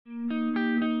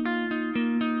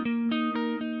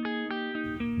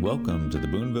Welcome to the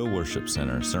Boonville Worship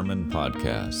Center Sermon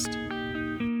Podcast.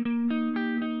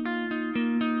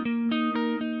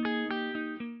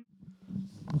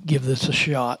 Give this a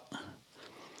shot.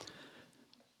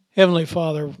 Heavenly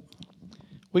Father,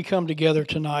 we come together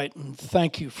tonight and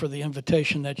thank you for the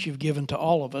invitation that you've given to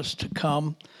all of us to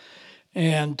come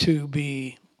and to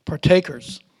be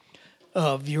partakers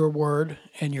of your word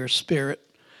and your spirit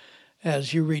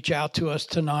as you reach out to us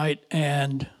tonight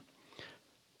and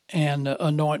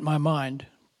anoint my mind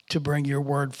to bring your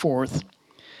word forth.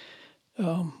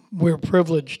 We're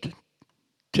privileged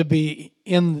to be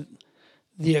in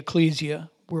the ecclesia.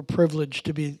 We're privileged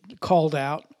to be called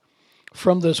out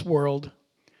from this world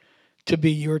to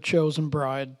be your chosen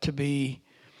bride, to be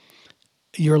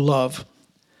your love.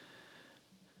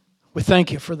 We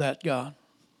thank you for that, God.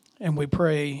 And we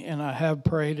pray, and I have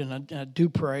prayed, and I do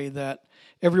pray that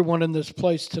everyone in this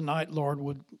place tonight, Lord,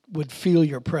 would feel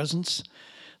your presence,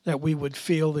 that we would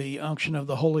feel the unction of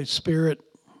the Holy Spirit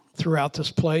throughout this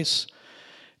place,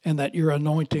 and that your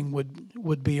anointing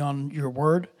would be on your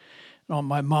word and on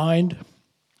my mind.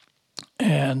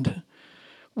 And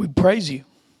we praise you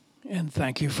and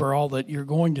thank you for all that you're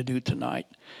going to do tonight.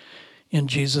 In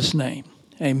Jesus' name,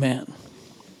 amen.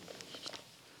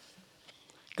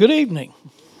 Good evening.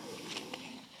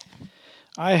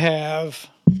 I have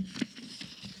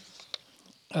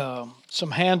some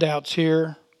handouts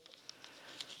here.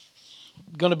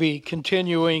 Going to be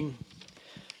continuing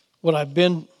what I've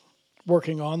been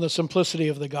working on, the simplicity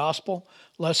of the gospel,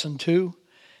 lesson 2.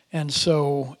 And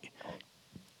so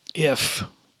if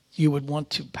you would want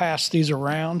to pass these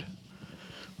around,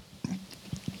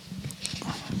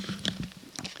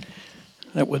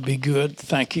 that would be good.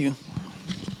 Thank you.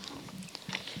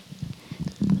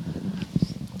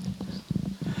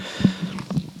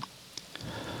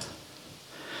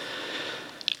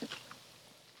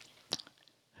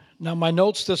 Now, my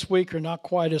notes this week are not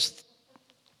quite as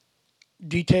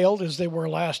detailed as they were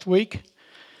last week.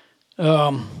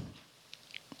 And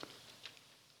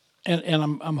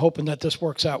I'm hoping that this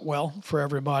works out well for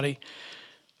everybody.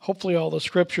 Hopefully all the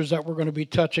scriptures that we're going to be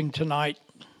touching tonight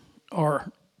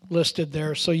are listed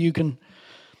there, so you can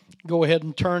go ahead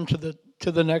and turn to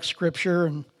the next scripture,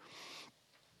 and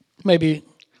maybe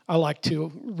I like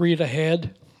to read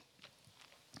ahead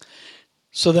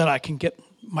so that I can get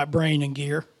my brain in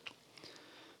gear.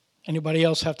 Anybody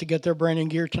else have to get their brain in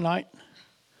gear tonight?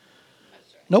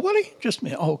 Nobody? Just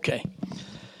me? Okay.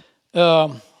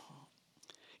 In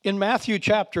Matthew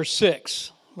chapter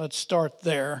 6, let's start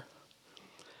there,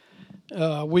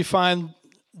 we find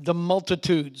the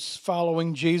multitudes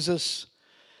following Jesus.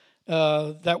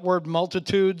 That word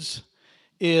multitudes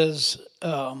is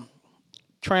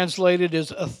translated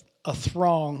as a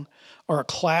throng or a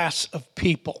class of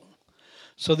people.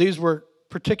 So these were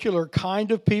particular kind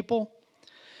of people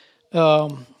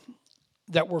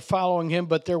that were following him,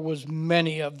 but there was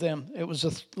many of them. It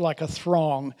was like a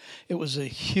throng. It was a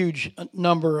huge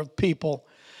number of people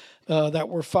that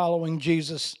were following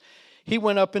Jesus. He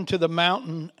went up into the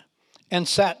mountain and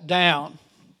sat down.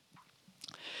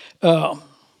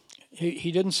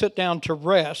 He didn't sit down to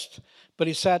rest, but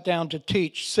he sat down to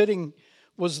teach. Sitting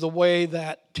was the way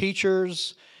that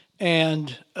teachers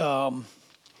and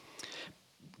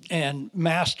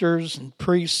masters and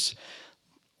priests,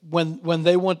 when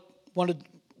they were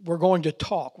going to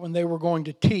talk, when they were going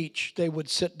to teach, they would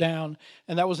sit down,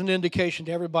 and that was an indication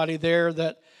to everybody there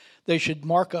that they should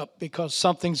mark up because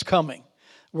something's coming.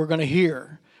 We're going to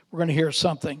hear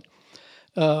something.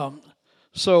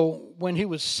 So when he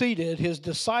was seated, his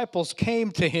disciples came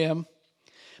to him,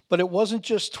 but it wasn't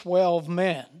just 12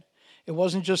 men. It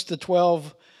wasn't just the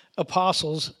 12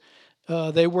 apostles.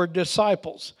 They were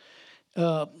disciples.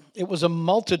 It was a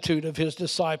multitude of his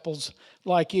disciples,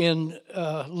 like in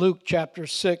Luke chapter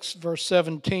 6, verse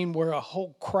 17, where a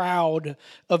whole crowd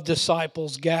of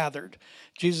disciples gathered.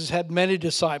 Jesus had many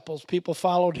disciples. People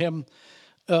followed him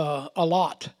a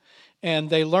lot, and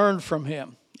they learned from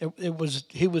him. He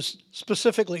was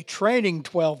specifically training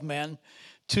 12 men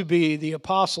to be the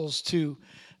apostles to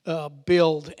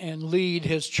build and lead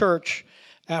his church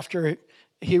after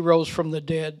he rose from the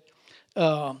dead.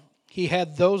 He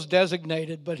had those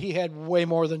designated, but he had way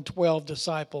more than 12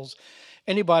 disciples.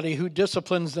 Anybody who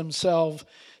disciplines themselves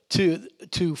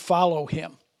to follow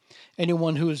him,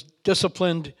 anyone who is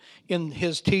disciplined in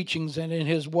his teachings and in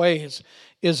his ways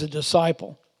is a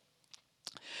disciple.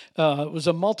 It was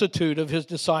a multitude of his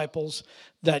disciples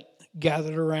that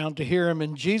gathered around to hear him,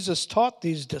 and Jesus taught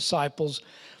these disciples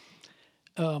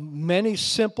many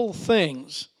simple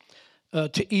things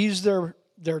to ease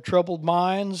their troubled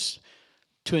minds,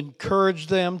 to encourage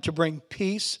them, to bring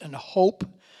peace and hope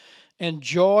and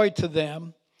joy to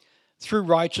them, through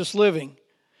righteous living.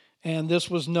 And this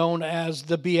was known as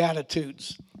the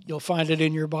Beatitudes. You'll find it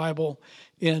in your Bible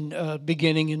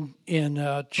beginning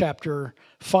in chapter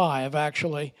 5,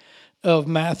 actually, of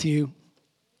Matthew.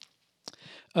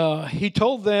 He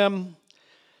told them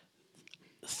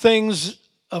things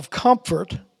of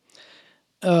comfort.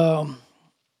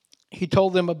 He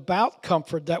told them about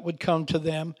comfort that would come to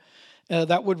them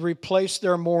that would replace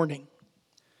their mourning.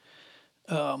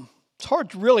 It's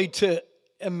hard really to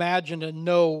imagine and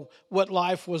know what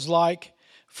life was like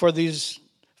for these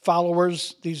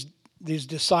followers, these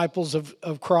disciples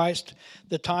of Christ,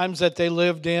 the times that they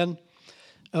lived in.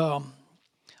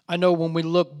 I know when we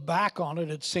look back on it,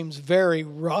 it seems very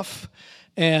rough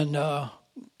and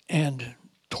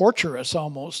torturous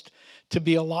almost to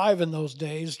be alive in those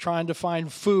days, trying to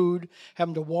find food,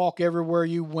 having to walk everywhere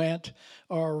you went,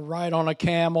 or ride on a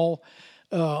camel.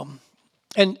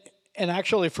 And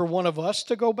actually, for one of us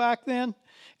to go back then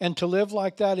and to live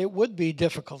like that, it would be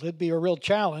difficult. It'd be a real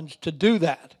challenge to do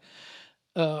that.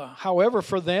 However,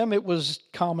 for them, it was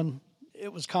common.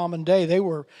 It was common day. They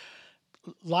were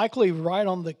likely right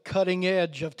on the cutting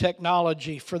edge of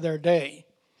technology for their day.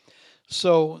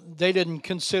 So they didn't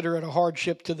consider it a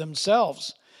hardship to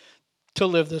themselves to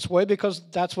live this way because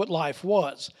that's what life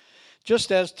was.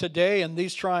 Just as today, in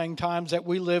these trying times that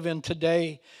we live in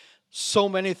today, so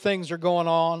many things are going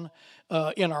on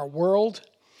in our world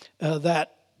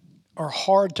that are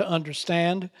hard to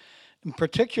understand, and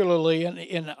particularly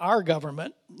in our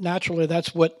government. Naturally,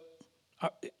 that's what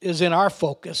is in our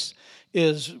focus,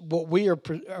 is what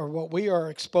we are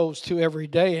exposed to every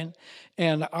day,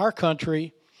 and our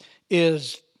country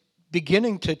is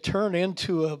beginning to turn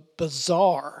into a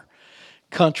bizarre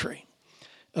country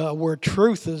where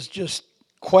truth is just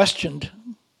questioned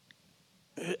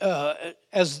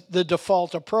as the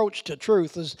default approach to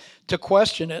truth is to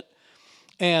question it,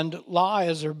 and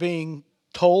lies are being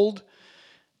told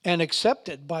and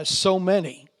accepted by so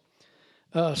many.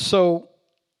 So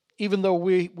even though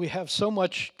we have so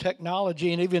much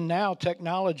technology, and even now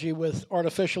technology with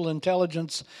artificial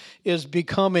intelligence is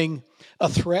becoming a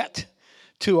threat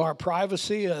to our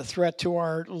privacy, a threat to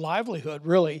our livelihood,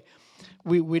 really.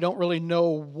 We don't really know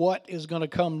what is going to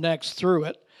come next through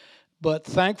it. But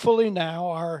thankfully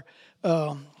now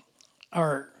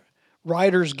our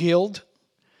Writers Guild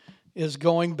is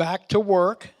going back to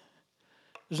work.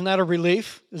 Isn't that a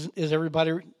relief? Is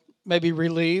everybody maybe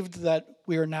relieved that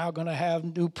we are now going to have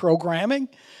new programming?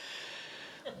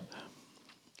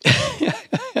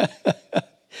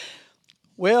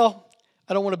 Well,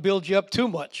 I don't want to build you up too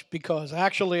much because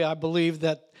actually I believe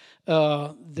that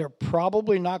they're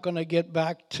probably not going to get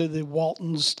back to the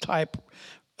Walton's type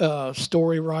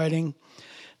story writing.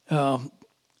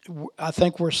 I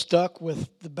think we're stuck with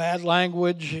the bad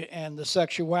language and the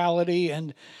sexuality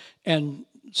and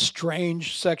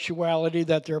strange sexuality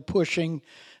that they're pushing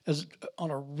as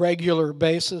on a regular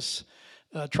basis,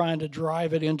 trying to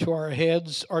drive it into our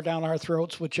heads or down our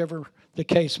throats, whichever the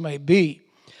case may be.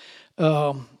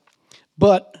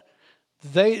 But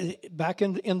they back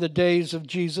in the days of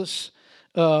Jesus,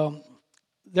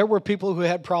 there were people who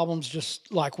had problems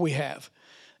just like we have.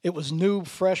 It was new,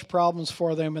 fresh problems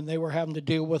for them, and they were having to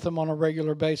deal with them on a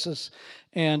regular basis.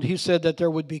 And he said that there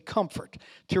would be comfort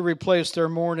to replace their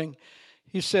mourning.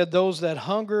 He said those that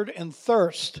hungered and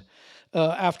thirst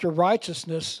after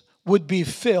righteousness would be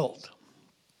filled.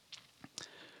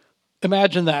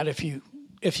 Imagine that if you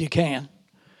can.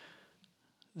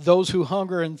 Those who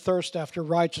hunger and thirst after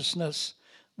righteousness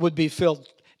would be filled.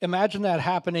 Imagine that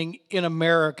happening in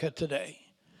America today.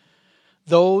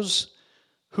 Those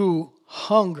who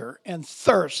hunger and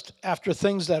thirst after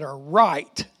things that are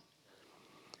right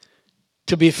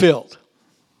to be filled.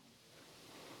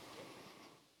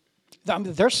 I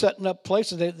mean, they're setting up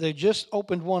places. They just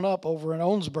opened one up over in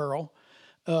Owensboro,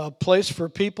 a place for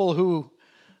people who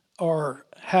are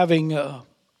having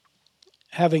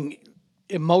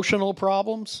emotional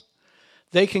problems.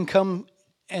 They can come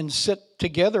and sit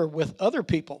together with other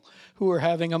people who are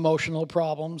having emotional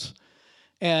problems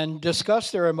and discuss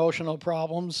their emotional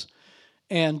problems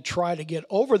and try to get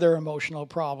over their emotional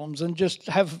problems and just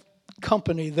have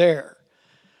company there.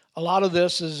 A lot of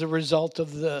this is a result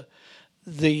of the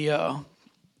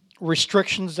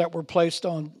restrictions that were placed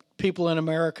on people in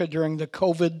America during the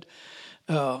COVID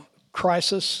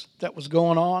crisis that was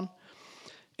going on,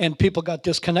 and people got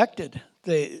disconnected.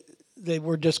 They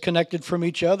were disconnected from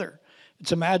each other.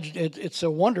 It's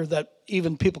a wonder that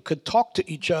even people could talk to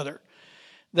each other.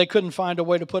 They couldn't find a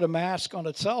way to put a mask on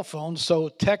a cell phone, so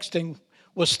texting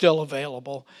was still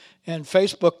available. And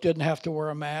Facebook didn't have to wear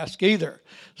a mask either.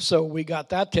 So we got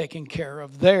that taken care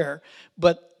of there.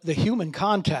 But the human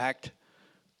contact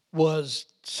was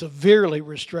severely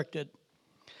restricted.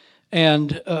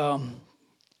 And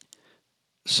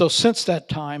so since that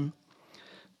time,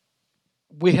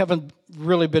 we haven't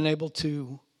really been able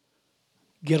to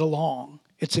get along.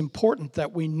 It's important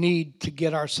that we need to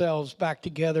get ourselves back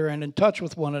together and in touch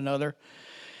with one another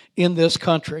in this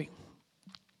country.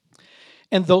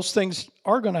 And those things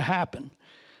are going to happen.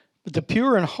 But the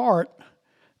pure in heart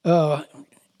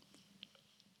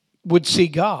would see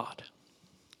God.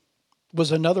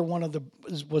 Was another one of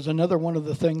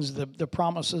the things, the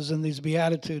promises in these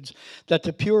Beatitudes, that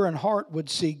the pure in heart would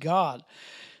see God.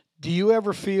 Do you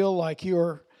ever feel like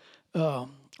your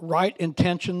right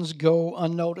intentions go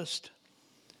unnoticed?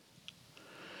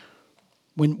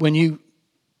 When you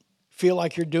feel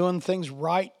like you're doing things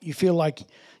right, you feel like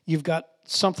you've got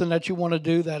something that you want to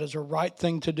do that is a right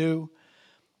thing to do.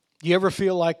 Do you ever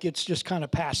feel like it's just kind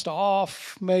of passed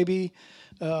off, maybe,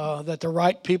 that the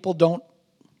right people don't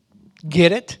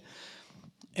get it,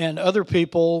 and other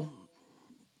people,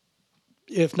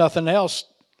 if nothing else,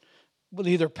 will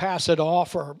either pass it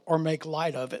off or make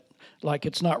light of it, like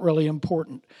it's not really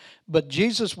important? But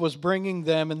Jesus was bringing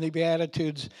them, in the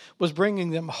Beatitudes, was bringing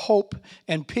them hope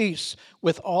and peace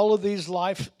with all of these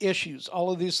life issues,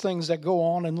 all of these things that go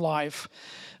on in life.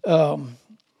 And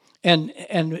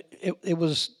it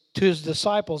was to his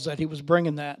disciples that he was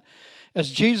bringing that. As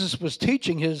Jesus was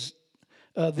teaching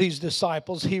these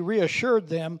disciples, he reassured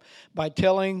them by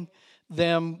telling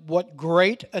them what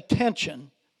great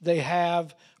attention they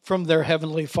have from their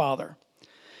heavenly Father.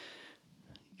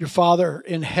 Your Father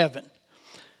in heaven.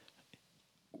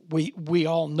 We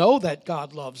all know that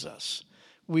God loves us.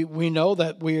 We know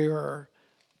that we are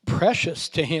precious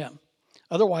to him.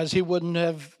 Otherwise, he wouldn't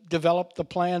have developed the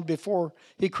plan before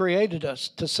he created us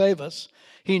to save us.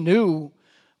 He knew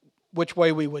which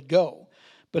way we would go.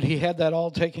 But he had that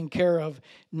all taken care of.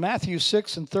 Matthew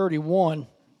 6:31,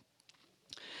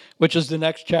 which is the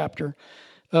next chapter,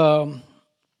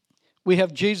 we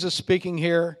have Jesus speaking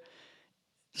here,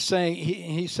 saying,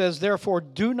 he says, therefore,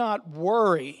 do not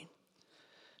worry,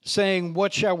 saying,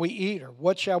 what shall we eat, or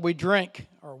what shall we drink,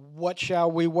 or what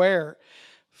shall we wear?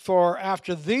 For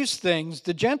after these things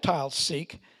the Gentiles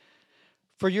seek,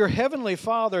 for your heavenly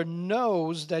Father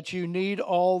knows that you need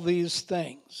all these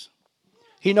things.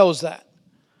 He knows that.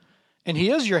 And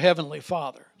he is your heavenly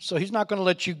Father, so he's not going to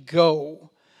let you go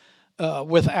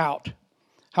without.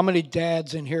 How many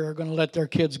dads in here are going to let their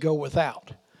kids go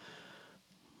without?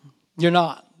 You're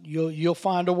not. You'll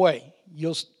find a way.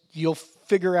 You'll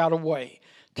figure out a way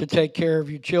to take care of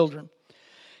your children.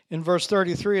 In verse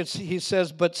 33, he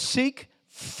says, but seek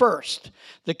first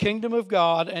the kingdom of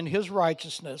God and his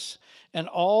righteousness, and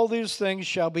all these things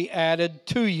shall be added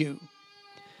to you.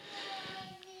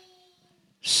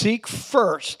 Seek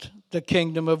first the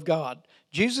kingdom of God.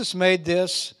 Jesus made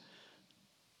this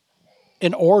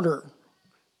in order.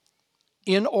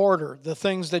 In order, the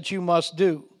things that you must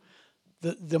do.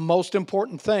 The most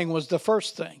important thing was the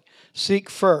first thing. Seek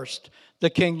first the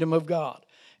kingdom of God.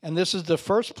 And this is the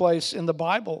first place in the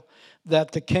Bible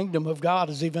that the kingdom of God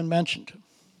is even mentioned.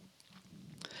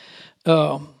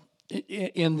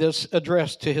 In this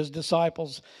address to his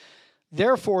disciples.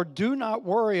 Therefore, do not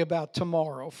worry about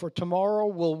tomorrow, for tomorrow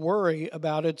will worry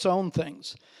about its own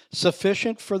things.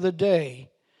 Sufficient for the day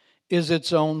is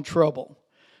its own trouble.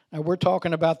 Now, we're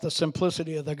talking about the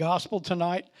simplicity of the gospel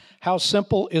tonight. How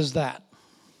simple is that?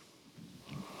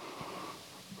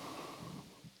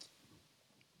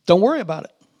 Don't worry about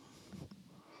it.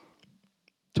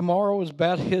 Tomorrow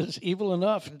is evil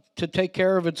enough to take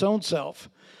care of its own self.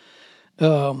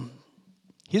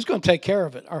 He's going to take care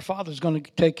of it. Our Father's going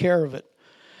to take care of it.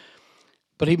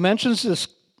 But he mentions this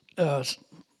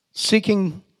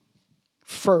seeking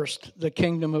first the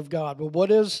kingdom of God. Well,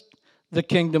 what is the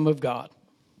kingdom of God?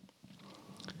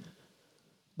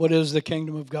 What is the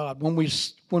kingdom of God? When we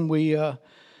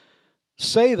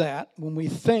say that, when we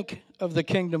think of the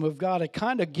kingdom of God, it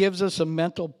kind of gives us a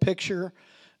mental picture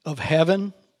of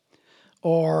heaven,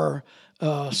 or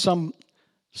some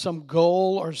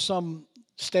goal or some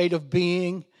state of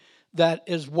being that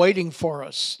is waiting for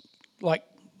us, like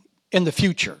in the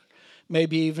future,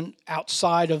 maybe even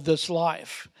outside of this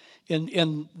life,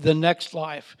 in the next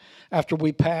life after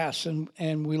we pass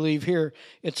and we leave here.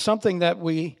 It's something that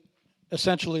we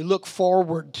essentially look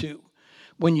forward to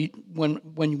when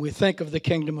we think of the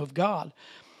kingdom of God.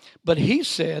 But he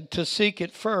said to seek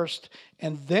it first,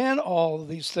 and then all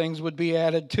these things would be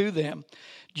added to them.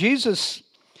 Jesus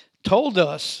told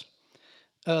us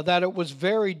that it was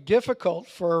very difficult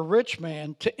for a rich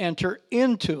man to enter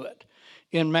into it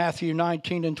in Matthew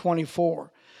 19 and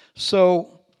 24.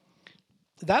 So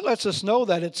that lets us know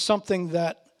that it's something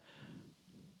that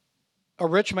a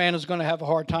rich man is going to have a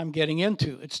hard time getting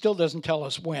into. It still doesn't tell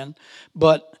us when,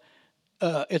 but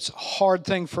it's a hard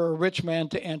thing for a rich man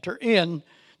to enter in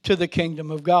to the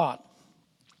kingdom of God.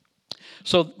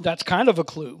 So that's kind of a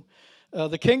clue.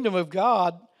 The kingdom of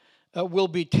God will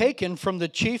be taken from the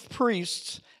chief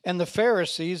priests and the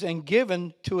Pharisees and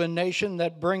given to a nation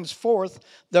that brings forth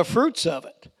the fruits of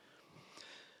it.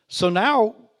 So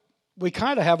now we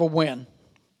kind of have a win.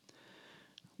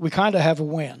 We kind of have a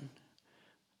win.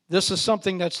 This is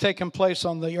something that's taken place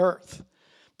on the earth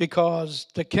because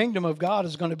the kingdom of God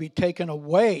is going to be taken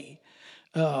away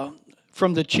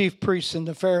from the chief priests and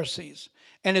the Pharisees.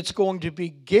 And it's going to be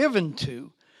given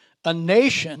to a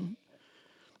nation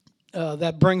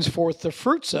that brings forth the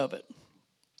fruits of it.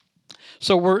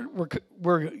 So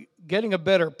we're getting a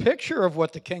better picture of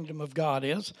what the kingdom of God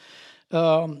is.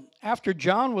 After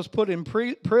John was put in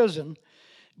prison,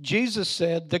 Jesus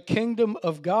said, "The kingdom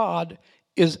of God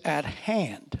is at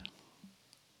hand."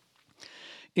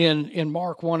 In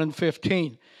Mark 1 and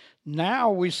 15.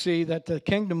 Now we see that the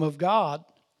kingdom of God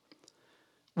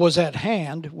was at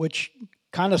hand, which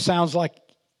kind of sounds like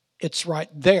it's right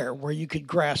there where you could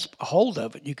grasp a hold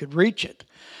of it. You could reach it.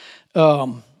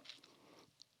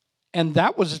 And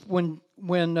that was when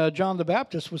John the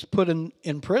Baptist was put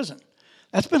in prison.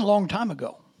 That's been a long time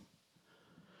ago.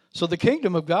 So the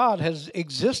kingdom of God has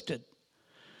existed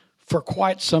for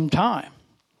quite some time.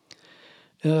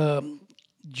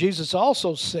 Jesus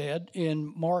also said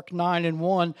in Mark 9 and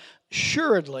 1,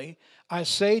 "Assuredly, I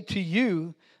say to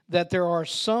you that there are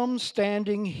some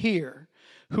standing here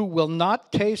who will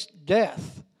not taste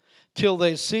death till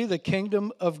they see the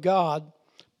kingdom of God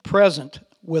present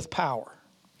with power."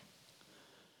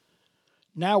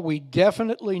 Now we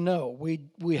definitely know,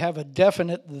 we have a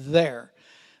definite there,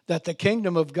 that the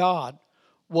kingdom of God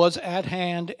was at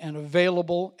hand and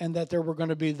available, and that there were going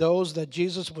to be those that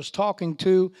Jesus was talking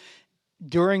to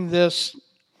during this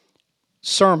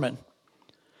sermon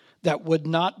that would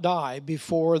not die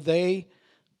before they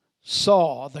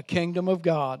saw the kingdom of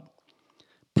God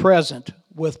present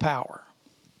with power.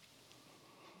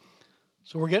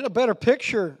 So we're getting a better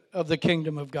picture of the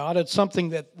kingdom of God. It's something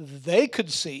that they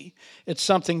could see. It's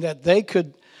something that they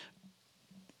could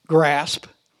grasp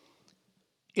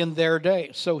in their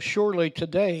day. So surely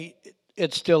today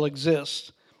it still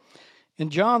exists.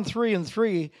 In John 3 and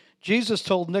 3, Jesus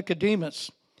told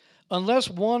Nicodemus, "Unless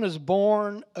one is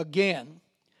born again,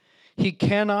 he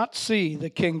cannot see the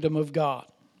kingdom of God."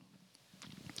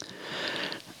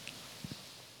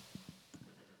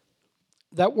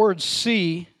 That word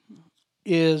 "see"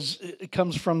 it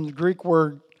comes from the Greek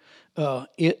word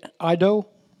ido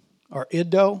or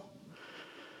ido,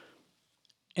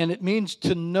 and it means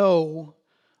to know,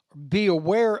 be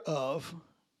aware of,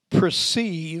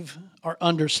 perceive, or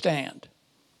understand.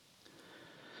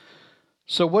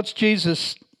 So what's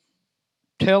Jesus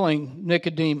telling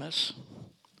Nicodemus?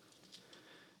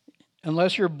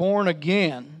 Unless you're born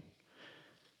again,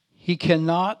 he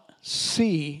cannot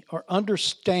see or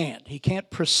understand. He can't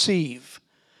perceive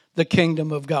the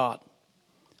kingdom of God.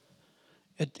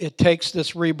 It takes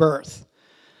this rebirth.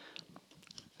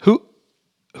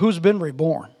 Who's been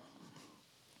reborn?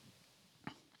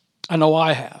 I know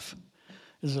I have.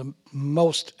 It was the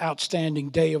most outstanding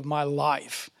day of my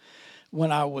life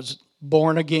when I was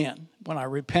born again, when I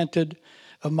repented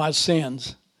of my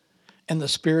sins, and the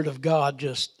Spirit of God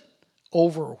just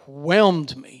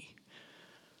overwhelmed me.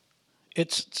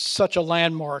 It's such a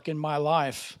landmark in my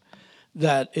life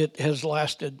that it has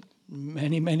lasted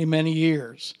many, many, many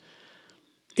years.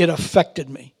 It affected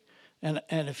me. And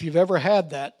if you've ever had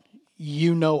that,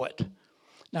 you know it.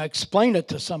 Now explain it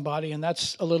to somebody, and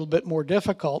that's a little bit more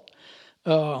difficult.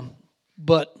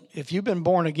 But if you've been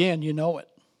born again, you know it.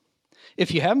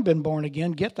 If you haven't been born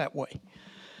again, get that way.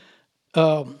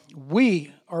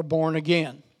 We are born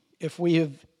again. If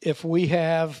we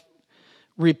have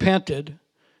repented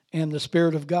and the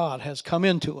Spirit of God has come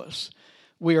into us,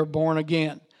 we are born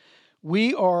again.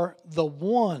 We are the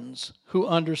ones who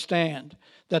understand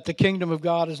that the kingdom of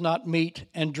God is not meat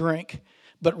and drink,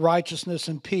 but righteousness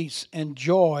and peace and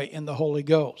joy in the Holy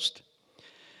Ghost.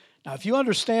 Now, if you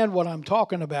understand what I'm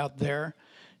talking about there,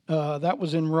 that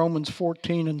was in Romans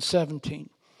 14 and 17.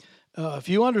 If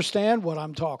you understand what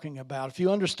I'm talking about, if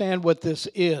you understand what this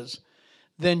is,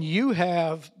 then you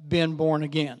have been born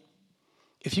again.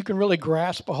 If you can really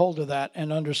grasp a hold of that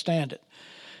and understand it,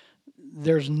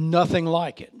 there's nothing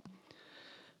like it.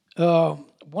 I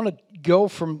want to go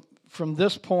from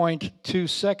this point to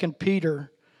 2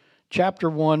 Peter chapter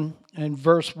 1 and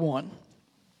verse 1.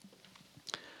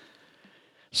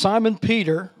 Simon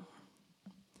Peter,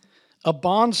 a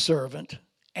bondservant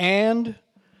and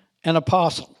an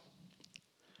apostle.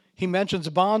 he mentions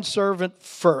bondservant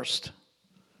first.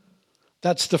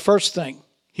 That's the first thing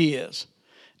he is.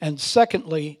 And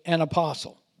secondly, an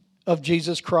apostle of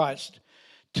Jesus Christ.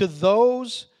 To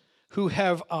those who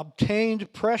have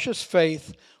obtained precious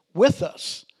faith with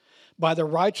us by the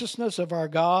righteousness of our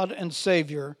God and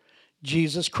Savior,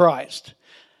 Jesus Christ.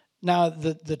 Now,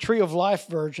 the Tree of Life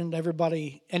version,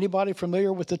 anybody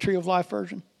familiar with the Tree of Life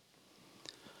version?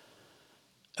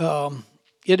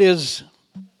 It is,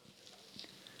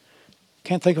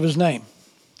 can't think of his name.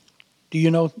 Do you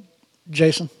know,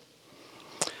 Jason?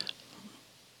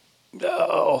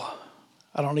 Oh,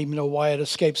 I don't even know why it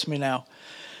escapes me now.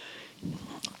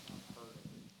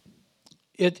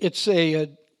 It's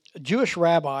a Jewish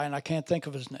rabbi, and I can't think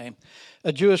of his name,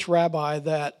 a Jewish rabbi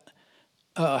that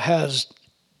has,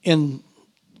 in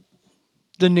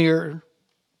the near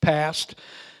past,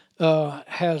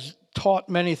 has taught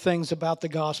many things about the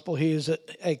gospel. He is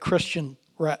a Christian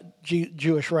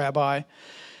Jewish rabbi,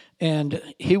 and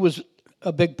he was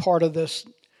a big part of this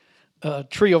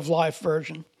Tree of Life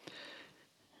version.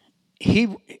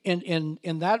 He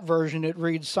in that version it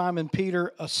reads, Simon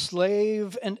Peter, a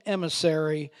slave and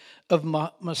emissary of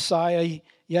Messiah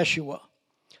Yeshua,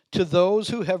 to those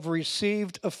who have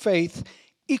received a faith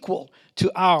equal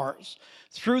to ours,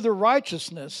 through the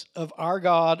righteousness of our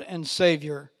God and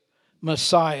Savior,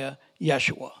 Messiah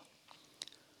Yeshua.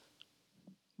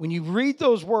 When you read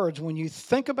those words, when you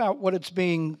think about what's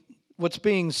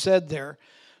being said there,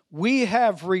 we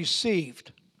have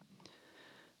received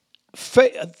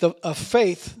a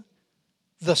faith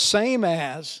the same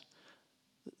as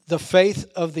the faith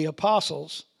of the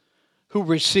apostles who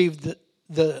received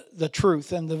the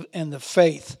truth and the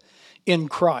faith in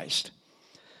Christ.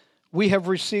 We have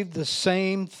received the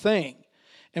same thing,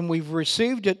 and we've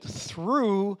received it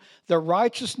through the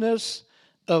righteousness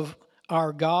of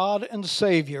our God and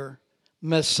Savior,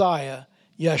 Messiah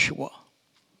Yeshua.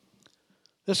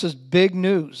 This is big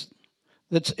news.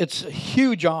 It's a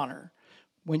huge honor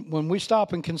when we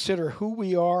stop and consider who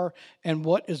we are and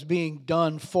what is being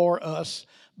done for us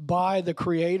by the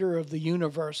Creator of the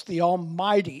universe, the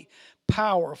almighty,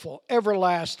 powerful,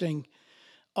 everlasting,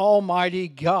 almighty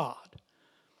God,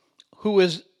 who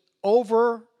is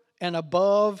over and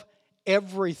above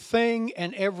everything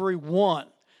and everyone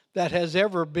that has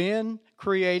ever been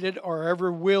created or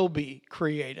ever will be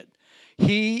created.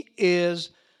 He is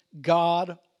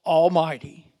God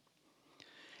Almighty.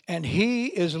 And He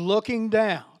is looking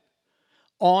down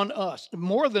on us.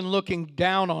 More than looking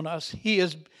down on us, He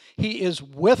is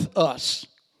with us.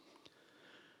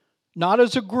 Not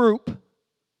as a group,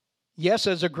 yes,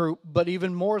 as a group, but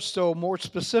even more so, more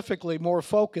specifically, more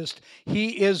focused,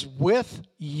 He is with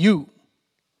you.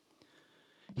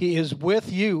 He is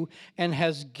with you and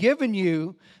has given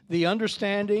you the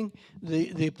understanding,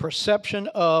 the perception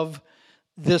of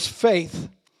this faith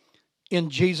in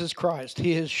Jesus Christ.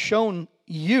 He has shown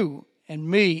you and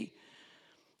me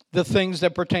the things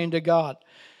that pertain to God.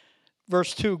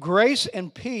 Verse 2, grace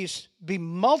and peace be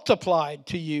multiplied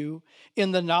to you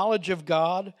in the knowledge of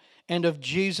God and of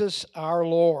Jesus our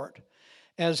Lord,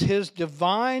 as His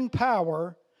divine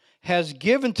power has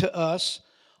given to us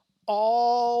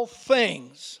all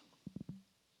things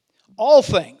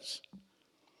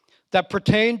that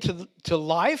pertain to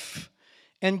life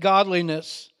and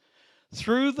godliness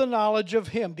through the knowledge of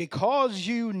Him, because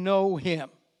you know Him.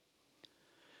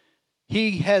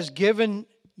 He has given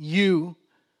you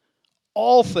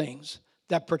all things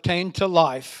that pertain to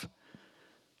life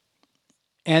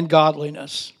and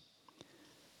godliness,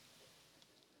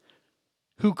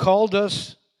 who called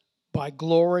us by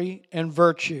glory and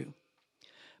virtue,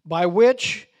 by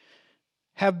which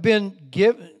have been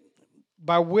given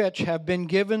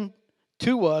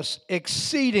to us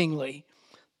exceedingly.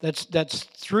 That's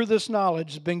through this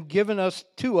knowledge has been given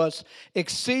to us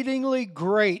exceedingly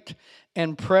great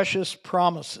and precious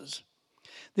promises.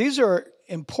 These are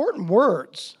important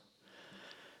words.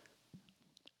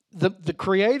 The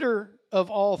Creator of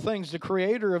all things, the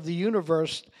Creator of the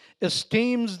universe,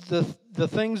 esteems the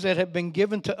things that have been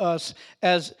given to us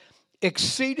as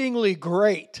exceedingly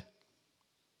great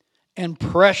and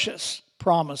precious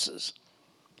promises.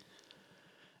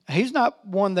 He's not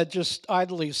one that just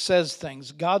idly says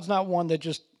things. God's not one that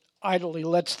just idly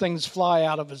lets things fly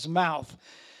out of His mouth.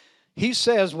 He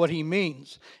says what He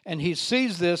means, and He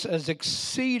sees this as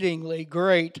exceedingly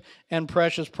great and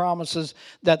precious promises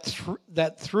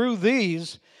that through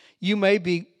these you may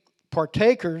be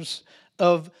partakers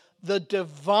of the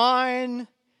divine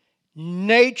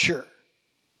nature.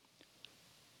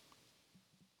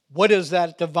 What is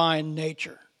that divine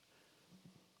nature?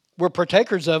 We're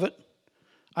partakers of it.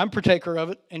 I'm a partaker of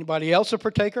it. Anybody else a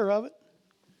partaker of it?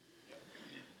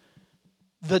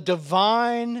 the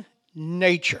divine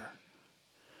nature.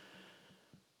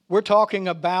 We're talking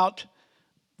about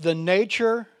the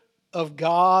nature of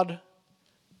God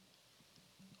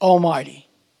Almighty.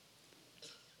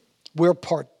 We're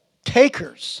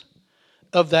partakers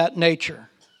of that nature.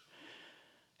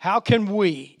 How can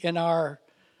we, in our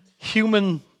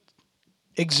human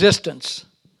existence,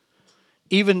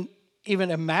 even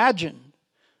imagine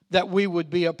that we would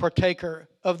be a partaker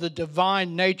of the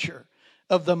divine nature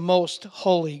of the most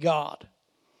holy God?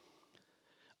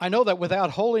 I know that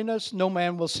without holiness, no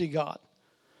man will see God.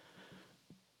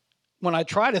 When I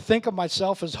try to think of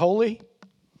myself as holy,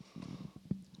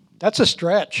 that's a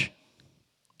stretch.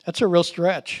 That's a real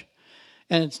stretch.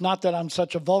 And it's not that I'm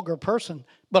such a vulgar person,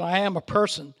 but I am a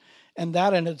person. And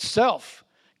that in itself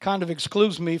kind of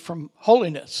excludes me from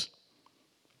holiness,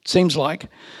 seems like.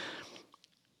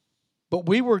 But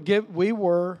we were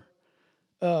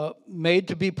made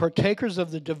to be partakers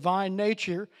of the divine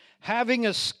nature, having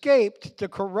escaped the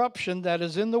corruption that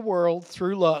is in the world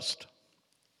through lust.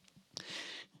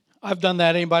 I've done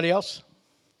that. Anybody else?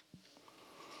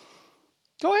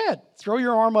 Go ahead. Throw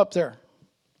your arm up there.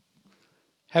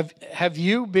 Have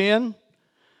you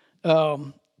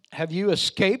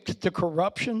escaped the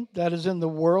corruption that is in the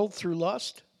world through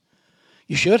lust?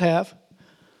 You should have.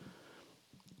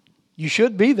 You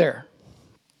should be there.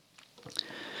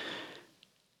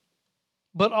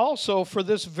 But also for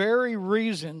this very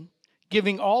reason,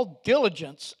 giving all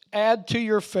diligence, add to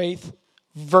your faith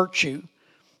virtue.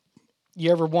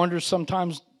 You ever wonder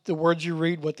sometimes the words you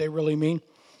read, what they really mean?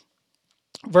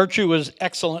 Virtue is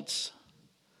excellence.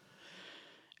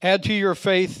 Add to your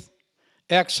faith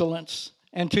excellence,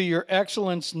 and to your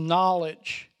excellence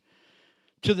knowledge.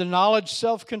 To the knowledge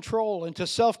self-control, and to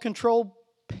self-control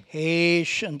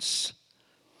patience.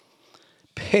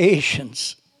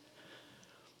 Patience.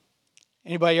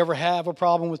 Anybody ever have a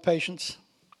problem with patience?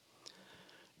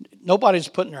 Nobody's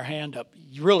putting their hand up.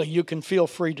 Really, you can feel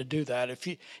free to do that.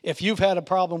 If you've had a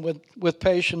problem with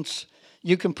patience,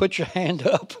 you can put your hand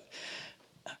up.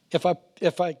 If I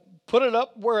put it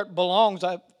up where it belongs,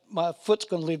 my foot's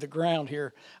going to leave the ground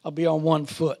here. I'll be on one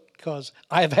foot because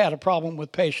I have had a problem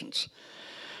with patience.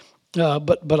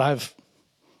 But I've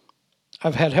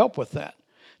had help with that.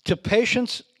 To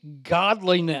patience,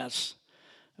 godliness.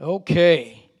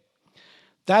 Okay.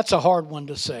 That's a hard one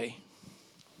to say.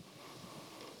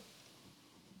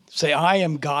 Say, I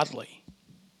am godly.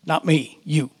 Not me,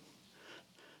 you.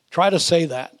 Try to say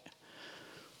that.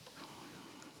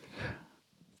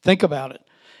 Think about it.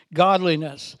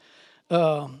 Godliness.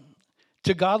 To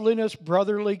godliness,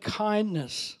 brotherly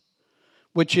kindness,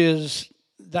 which is,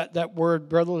 that word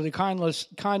brotherly kindness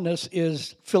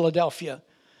is Philadelphia.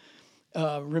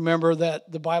 Remember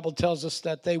that the Bible tells us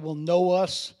that they will know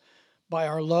us by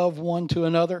our love one to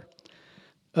another.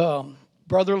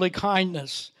 Brotherly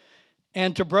kindness.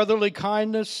 And to brotherly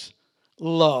kindness,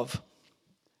 love.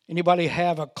 Anybody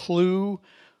have a clue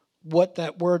what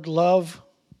that word love,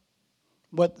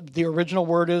 what the original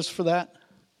word is for that?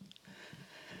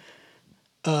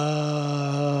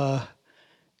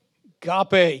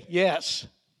 Agape, yes.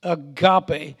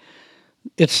 Agape.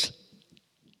 It's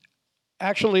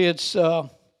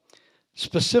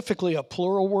specifically a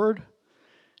plural word,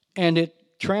 and it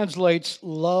translates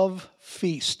love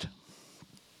feast.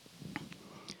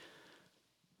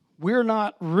 We're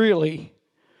not really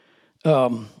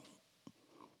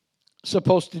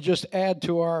supposed to just add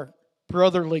to our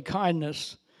brotherly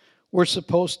kindness. We're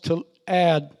supposed to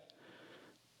add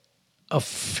a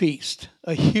feast,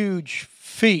 a huge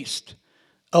feast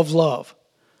of love.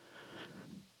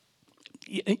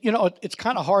 You know, it's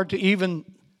kind of hard to even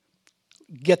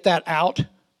get that out,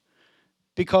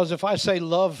 because if I say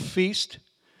love feast,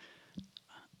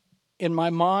 in my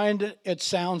mind, it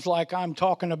sounds like I'm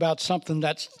talking about something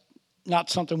that's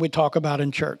not something we talk about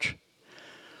in church.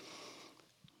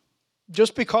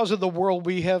 Just because of the world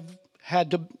we have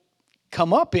had to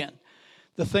come up in,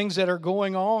 the things that are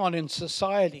going on in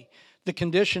society, the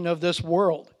condition of this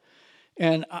world.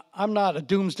 And I'm not a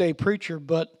doomsday preacher,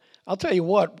 but I'll tell you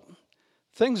what,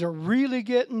 things are really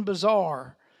getting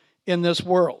bizarre in this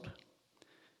world.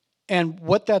 And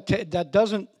what that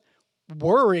doesn't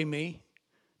worry me,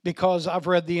 because I've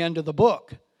read the end of the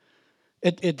book.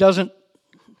 It doesn't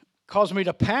cause me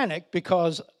to panic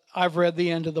because I've read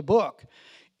the end of the book.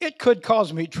 It could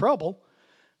cause me trouble,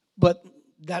 but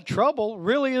that trouble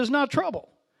really is not trouble,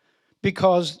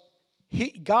 because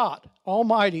God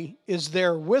Almighty is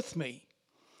there with me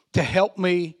to help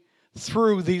me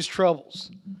through these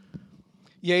troubles.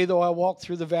 Yea, though I walk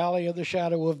through the valley of the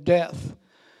shadow of death.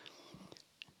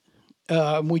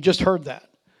 We just heard that.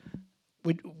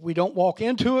 We don't walk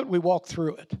into it, we walk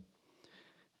through it.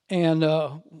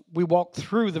 and we walk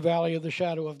through the valley of the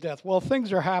shadow of death. Well,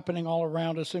 things are happening all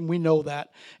around us, and we know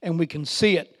that, and we can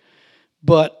see it.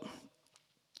 But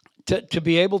to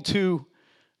be able to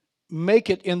make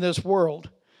it in this world,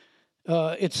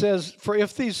 it says, for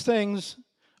if these things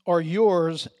are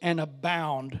yours and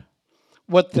abound.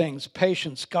 What things?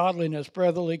 Patience, godliness,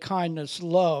 brotherly kindness,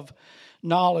 love,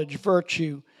 knowledge,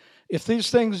 virtue. If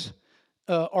these things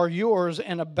are yours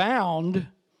and abound,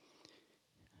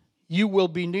 you will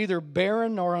be neither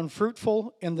barren nor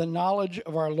unfruitful in the knowledge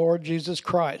of our Lord Jesus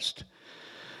Christ.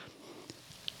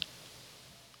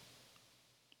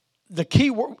 The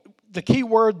key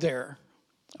word there,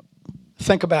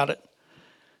 think about it.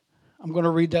 I'm going to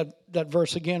read that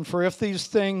verse again. For if these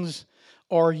things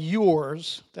are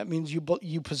yours, that means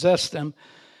you possess them,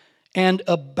 and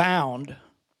abound,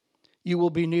 you will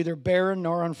be neither barren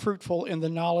nor unfruitful in the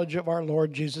knowledge of our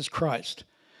Lord Jesus Christ.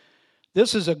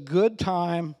 This is a good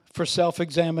time for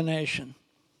self-examination.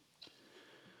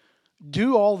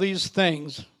 Do all these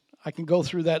things. I can go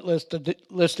through that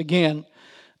list again.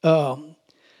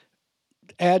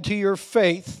 Add to your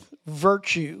faith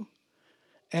virtue.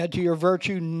 Add to your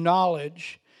virtue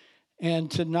knowledge.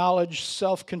 And to knowledge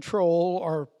self-control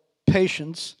or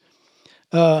patience.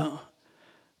 To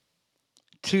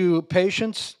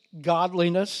patience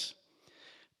godliness.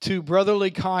 To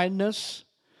brotherly kindness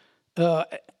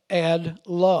add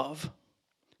love.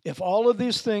 If all of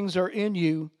these things are in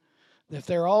you, if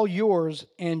they're all yours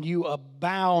and you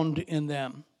abound in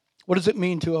them. What does it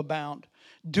mean to abound?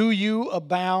 Do you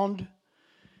abound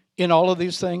in all of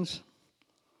these things?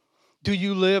 Do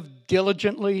you live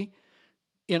diligently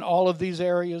in all of these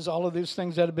areas, all of these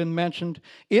things that have been mentioned?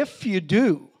 If you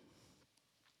do,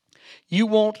 you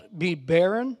won't be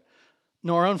barren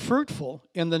nor unfruitful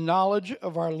in the knowledge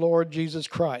of our Lord Jesus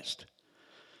Christ.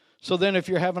 So then if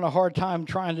you're having a hard time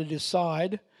trying to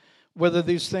decide whether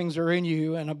these things are in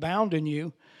you and abound in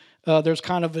you, there's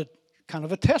kind of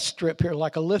a test strip here,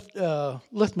 like a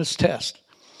litmus test.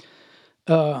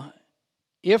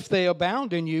 If they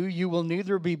abound in you, you will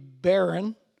neither be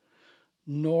barren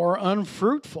nor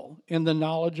unfruitful in the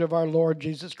knowledge of our Lord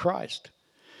Jesus Christ.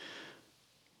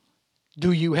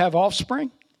 Do you have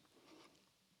offspring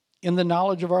in the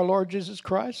knowledge of our Lord Jesus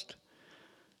Christ?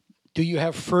 Do you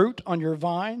have fruit on your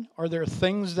vine? Are there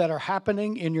things that are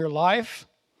happening in your life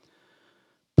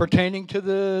pertaining to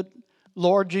the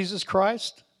Lord Jesus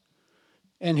Christ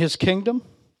and His kingdom?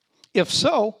 If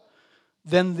so,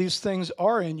 then these things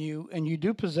are in you and you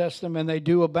do possess them and they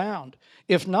do abound.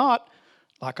 If not,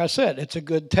 like I said, it's a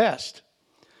good test.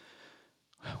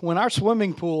 When our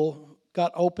swimming pool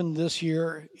got opened this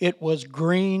year, it was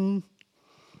green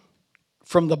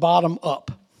from the bottom up.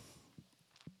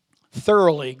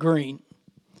 Thoroughly green.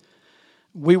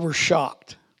 We were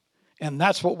shocked. And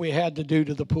that's what we had to do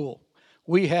to the pool.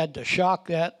 We had to shock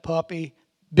that puppy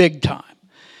big time.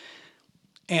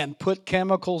 And put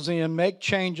chemicals in, make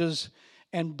changes,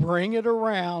 and bring it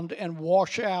around and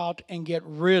wash out and get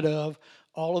rid of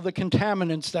all of the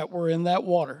contaminants that were in that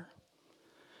water.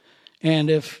 And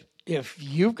if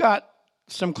you've got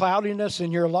some cloudiness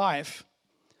in your life,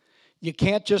 you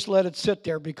can't just let it sit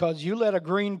there, because you let a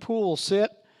green pool sit,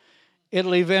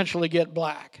 it'll eventually get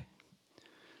black.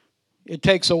 It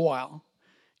takes a while.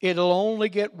 It'll only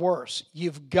get worse.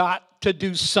 You've got to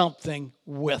do something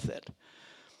with it.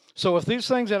 So if these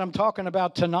things that I'm talking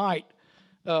about tonight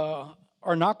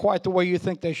are not quite the way you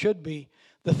think they should be,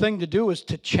 the thing to do is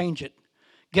to change it.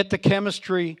 Get the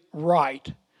chemistry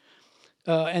right.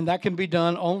 And that can be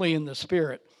done only in the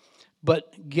Spirit.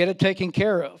 But get it taken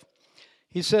care of.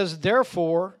 He says,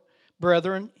 therefore,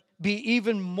 brethren, be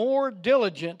even more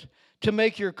diligent to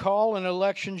make your call and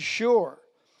election sure.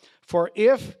 For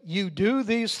if you do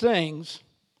these things,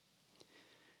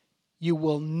 you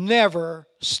will never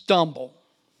stumble.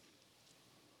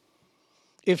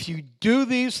 If you do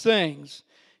these things,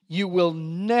 you will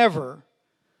never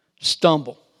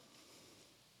stumble.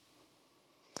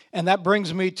 And that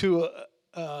brings me to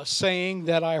a saying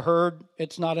that I heard.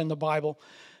 It's not in the Bible,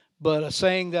 but a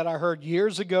saying that I heard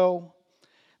years ago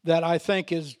that I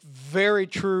think is very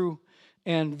true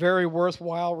and very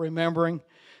worthwhile remembering,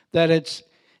 that it's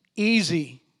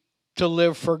easy to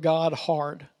live for God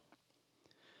hard,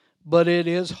 but it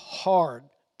is hard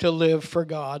to live for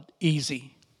God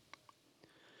easy.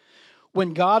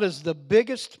 When God is the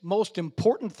biggest, most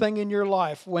important thing in your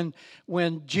life, when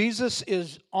Jesus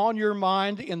is on your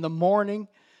mind in the morning,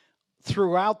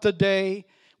 throughout the day,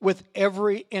 with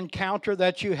every encounter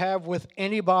that you have with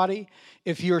anybody,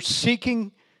 if you're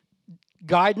seeking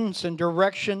guidance and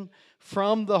direction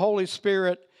from the Holy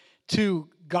Spirit to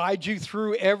guide you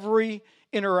through every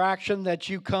interaction that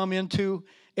you come into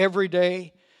every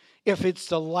day, If it's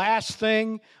the last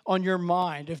thing on your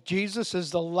mind, if Jesus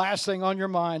is the last thing on your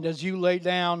mind as you lay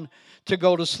down to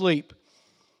go to sleep,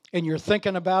 and you're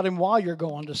thinking about him while you're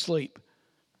going to sleep,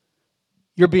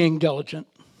 you're being diligent.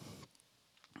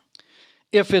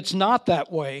 If it's not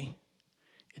that way,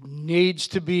 it needs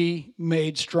to be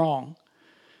made strong.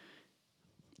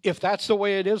 If that's the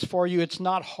way it is for you, it's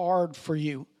not hard for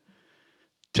you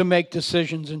to make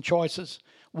decisions and choices.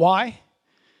 Why?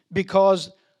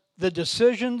 Because the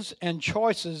decisions and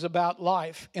choices about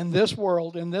life in this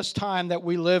world, in this time that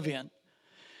we live in,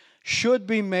 should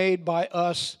be made by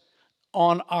us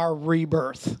on our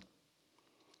rebirth.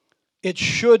 It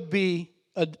should be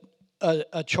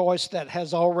a choice that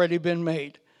has already been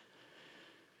made.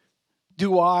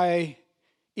 Do I,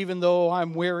 even though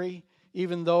I'm weary,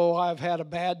 even though I've had a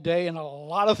bad day and a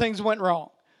lot of things went wrong,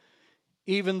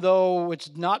 even though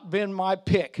it's not been my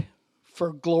pick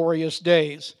for glorious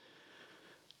days,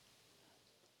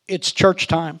 it's church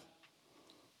time.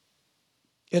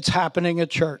 It's happening at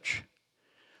church.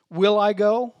 Will I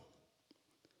go?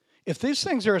 If these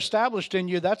things are established in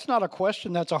you, that's not a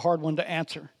question that's a hard one to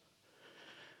answer.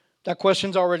 That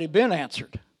question's already been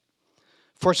answered.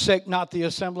 Forsake not the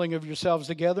assembling of yourselves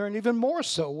together, and even more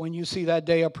so when you see that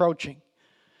day approaching.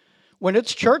 When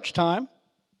it's church time,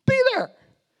 be there.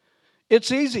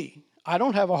 It's easy. I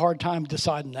don't have a hard time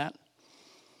deciding that.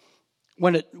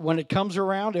 When it comes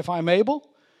around, if I'm able,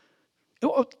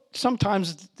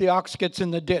 sometimes the ox gets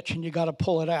in the ditch and you got to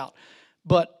pull it out.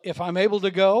 But if I'm able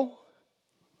to go,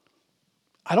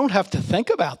 I don't have to think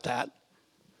about that.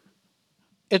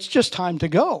 It's just time to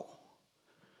go.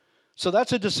 So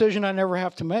that's a decision I never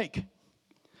have to make.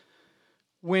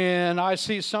 When I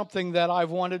see something that I've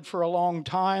wanted for a long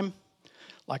time,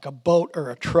 like a boat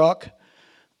or a truck,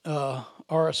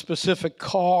 or a specific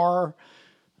car,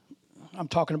 I'm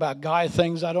talking about guy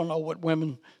things. I don't know what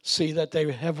women see that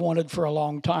they have wanted for a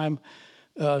long time,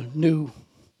 new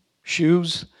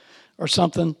shoes or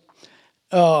something.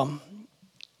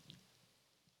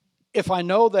 If I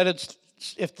know that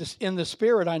in the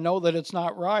spirit, I know that it's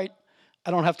not right, I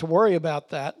don't have to worry about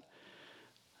that.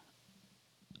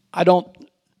 I don't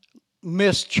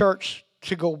miss church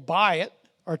to go buy it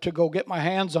or to go get my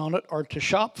hands on it or to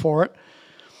shop for it.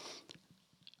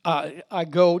 I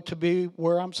go to be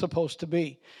where I'm supposed to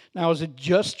be. Now, is it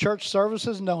just church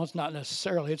services? No, it's not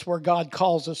necessarily. It's where God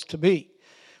calls us to be.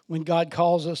 When God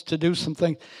calls us to do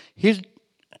something,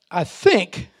 I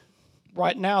think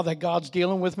right now that God's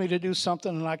dealing with me to do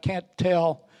something, and I can't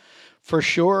tell for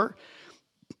sure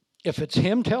if it's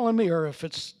Him telling me or if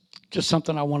it's just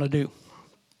something I want to do.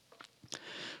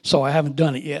 So I haven't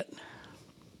done it yet.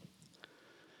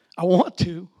 I want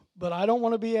to, but I don't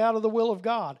want to be out of the will of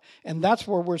God. And that's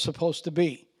where we're supposed to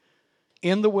be,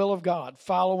 in the will of God,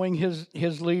 following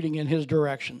His leading in His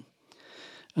direction.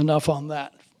 Enough on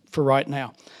that for right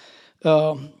now.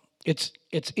 It's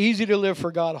easy to live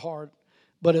for God hard,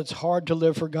 but it's hard to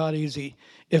live for God easy.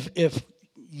 If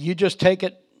you just take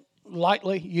it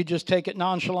lightly, you just take it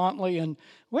nonchalantly, and,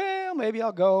 well, maybe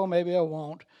I'll go, maybe I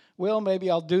won't. Well, maybe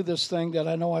I'll do this thing that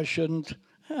I know I shouldn't.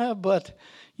 But,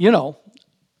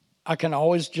 I can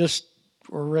always just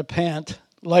repent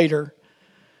later.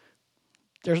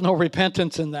 There's no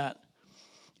repentance in that.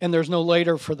 And there's no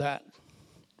later for that.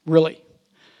 Really.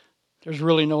 There's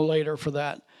really no later for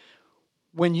that.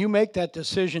 When you make that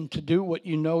decision to do what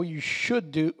you know you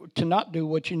should do, to not do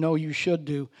what you know you should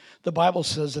do, the Bible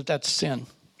says that that's sin.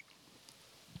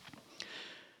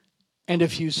 And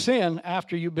if you sin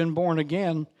after you've been born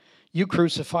again, you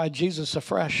crucified Jesus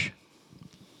afresh.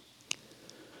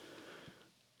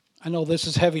 I know this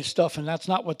is heavy stuff, and that's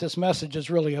not what this message is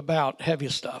really about, heavy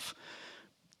stuff.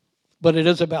 But it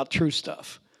is about true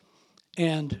stuff.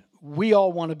 And we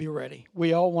all want to be ready.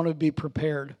 We all want to be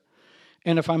prepared.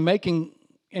 And if I'm making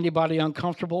anybody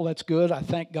uncomfortable, that's good. I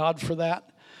thank God for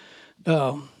that.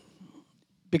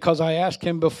 Because I asked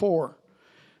Him before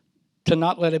to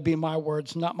not let it be my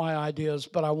words, not my ideas,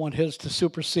 but I want His to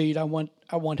supersede. I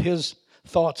want His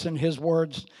thoughts and His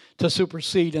words to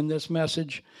supersede in this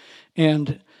message.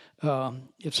 And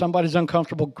if somebody's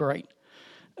uncomfortable, great.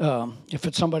 If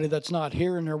it's somebody that's not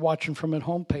here and they're watching from at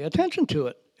home, pay attention to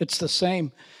it. It's the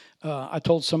same. I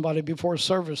told somebody before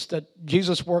service that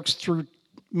Jesus works through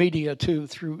media too,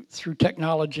 through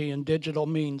technology and digital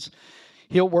means.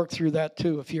 He'll work through that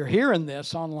too. If you're hearing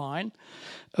this online,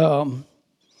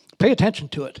 pay attention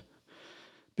to it,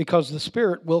 because the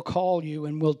Spirit will call you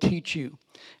and will teach you,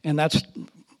 and that's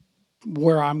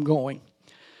where I'm going.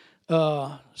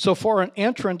 So for an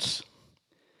entrance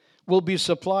will be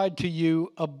supplied to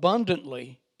you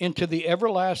abundantly into the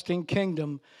everlasting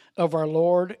kingdom of our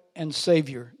Lord and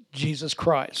Savior, Jesus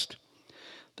Christ.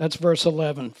 That's verse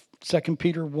 11, 2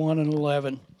 Peter 1 and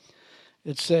 11.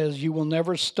 It says, you will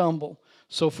never stumble.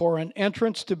 So for an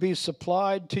entrance to be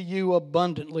supplied to you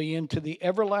abundantly into the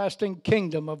everlasting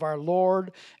kingdom of our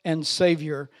Lord and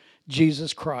Savior,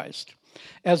 Jesus Christ.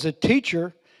 As a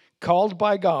teacher called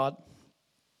by God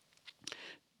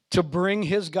to bring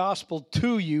his gospel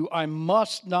to you, I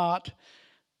must not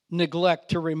neglect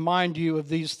to remind you of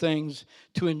these things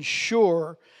to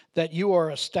ensure that you are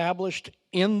established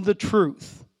in the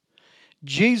truth.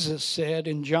 Jesus said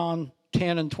in John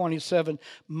 10 and 27,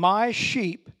 my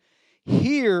sheep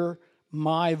hear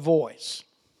my voice.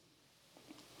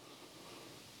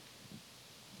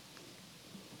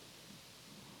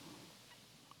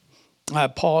 I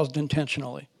paused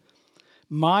intentionally.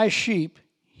 My sheep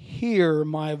hear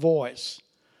my voice.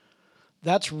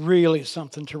 That's really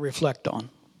something to reflect on.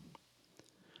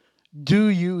 Do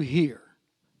you hear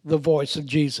the voice of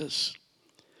Jesus?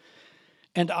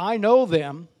 And I know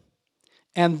them,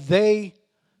 and they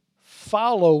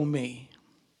follow me.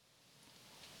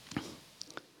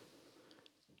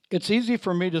 It's easy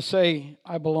for me to say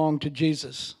I belong to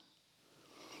Jesus.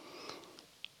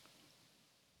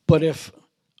 But if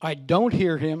I don't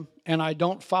hear him and I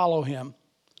don't follow him,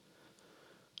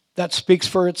 that speaks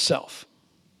for itself.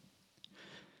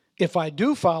 If I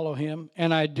do follow him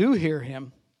and I do hear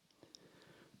him,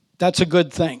 that's a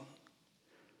good thing.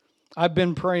 I've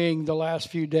been praying the last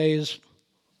few days,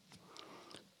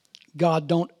 God,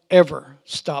 don't ever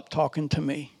stop talking to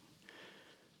me.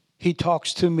 He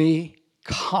talks to me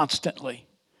constantly,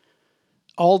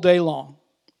 all day long.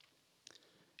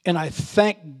 And I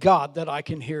thank God that I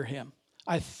can hear him.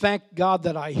 I thank God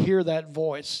that I hear that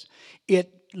voice.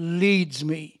 It leads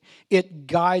me. It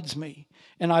guides me.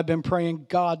 And I've been praying,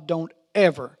 God, don't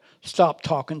ever stop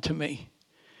talking to me.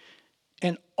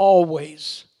 And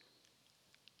always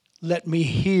let me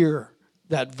hear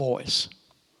that voice.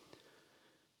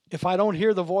 If I don't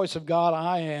hear the voice of God,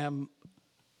 I am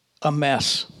a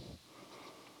mess.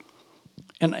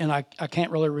 And I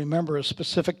can't really remember a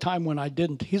specific time when I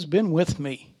didn't. He's been with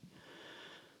me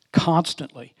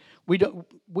constantly.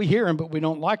 We hear him, but we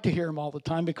don't like to hear him all the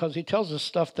time because he tells us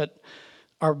stuff that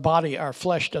our body, our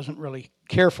flesh doesn't really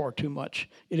care for too much.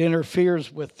 It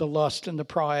interferes with the lust and the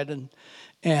pride and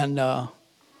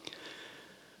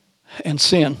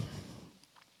sin.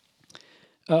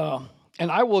 And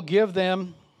I will give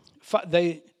them,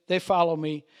 they follow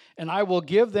me, and I will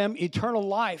give them eternal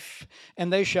life,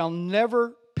 and they shall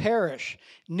never perish,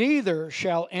 neither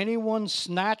shall anyone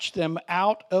snatch them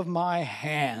out of my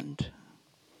hand.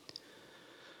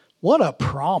 What a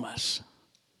promise.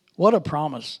 What a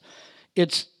promise.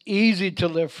 It's easy to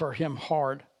live for him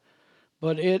hard,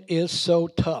 but it is so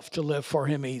tough to live for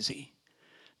him easy.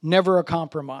 Never a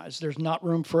compromise. There's not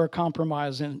room for a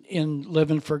compromise in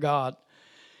living for God.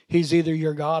 He's either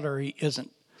your God or he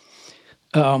isn't.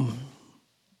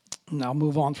 Now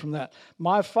move on from that.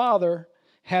 My Father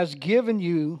has given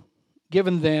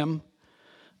them,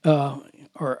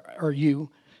 or you,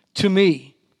 to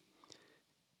me,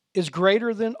 is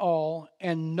greater than all,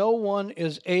 and no one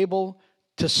is able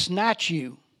to snatch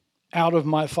you out of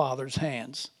my Father's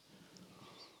hands.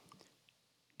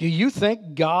 Do you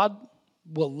think God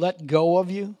will let go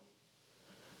of you?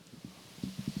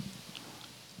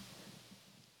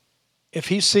 If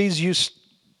he sees you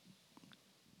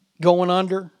going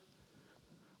under,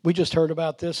 we just heard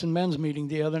about this in men's meeting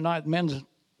the other night, men's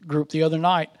group the other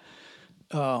night,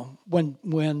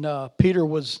 when Peter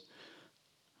was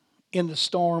in the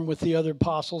storm with the other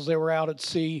apostles. They were out at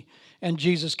sea, and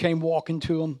Jesus came walking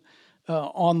to them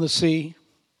on the sea.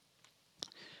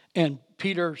 And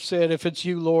Peter said, if it's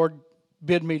you, Lord,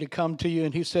 bid me to come to you.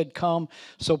 And he said, come.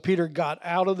 So Peter got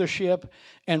out of the ship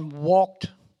and walked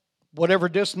whatever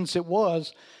distance it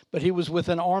was, but he was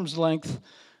within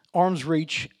arm's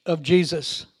reach of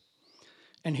Jesus.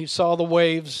 And he saw the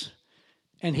waves,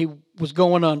 and he was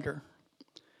going under.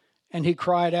 And he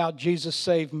cried out, Jesus,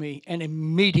 save me. And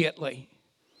immediately,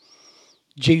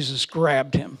 Jesus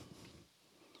grabbed him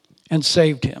and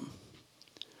saved him.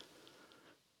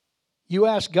 You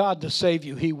ask God to save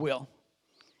you, he will.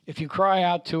 If you cry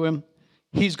out to him,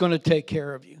 he's going to take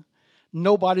care of you.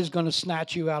 Nobody's going to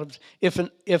snatch you out of...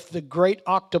 If the great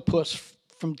octopus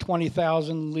from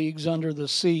 20,000 leagues under the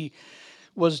sea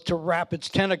was to wrap its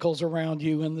tentacles around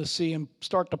you in the sea and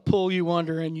start to pull you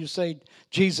under, and you say,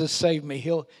 Jesus, save me,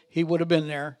 he would have been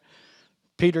there.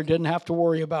 Peter didn't have to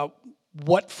worry about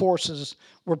what forces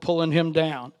were pulling him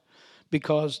down,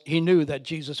 because he knew that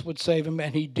Jesus would save him,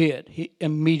 and he did,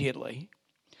 immediately.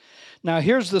 Now,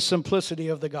 here's the simplicity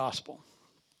of the gospel.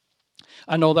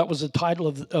 I know that was the title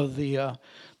of the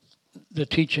the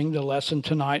teaching, the lesson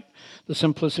tonight, the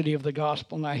simplicity of the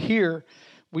gospel. Now here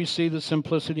we see the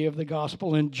simplicity of the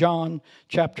gospel in John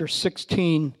chapter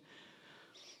 16,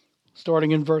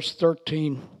 starting in verse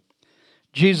 13.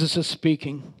 Jesus is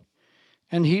speaking,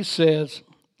 and he says,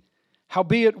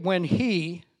 "Howbeit when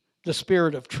he, the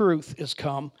Spirit of truth, is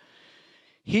come,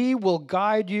 he will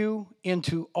guide you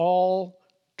into all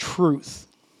truth."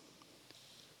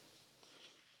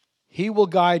 He will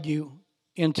guide you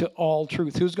into all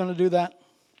truth. Who's going to do that?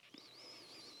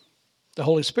 The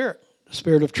Holy Spirit, the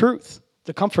Spirit of truth,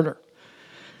 the Comforter.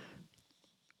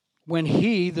 When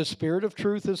he, the Spirit of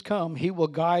truth, is come, he will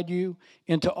guide you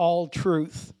into all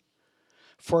truth.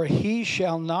 For he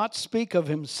shall not speak of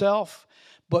himself,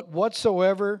 but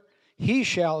whatsoever he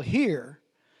shall hear,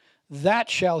 that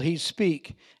shall he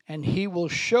speak, and he will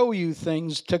show you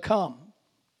things to come.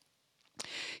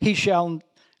 He shall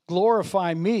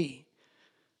glorify me,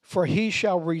 for he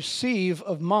shall receive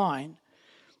of mine,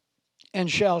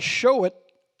 and shall show it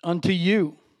unto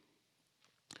you.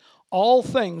 All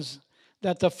things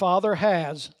that the Father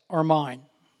has are mine.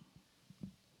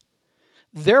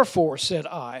 Therefore, said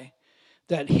I,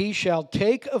 that he shall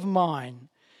take of mine,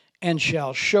 and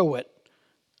shall show it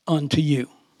unto you.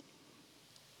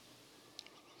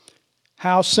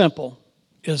 How simple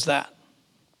is that?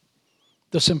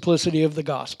 The simplicity of the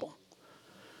gospel.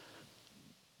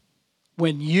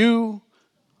 When you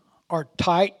are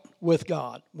tight with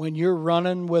God, when you're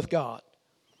running with God,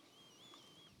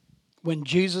 when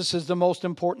Jesus is the most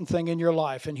important thing in your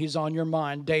life and he's on your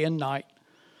mind day and night,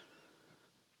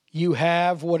 you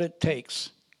have what it takes.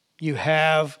 You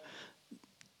have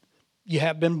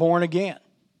been born again.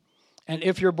 And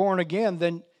if you're born again,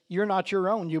 then you're not your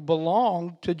own. You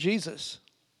belong to Jesus.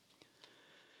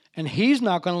 And he's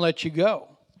not going to let you go.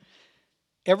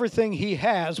 Everything he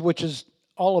has, which is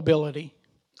all ability,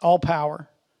 all power,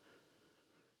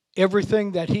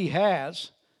 everything that he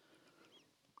has,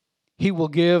 he will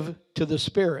give to the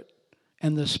Spirit,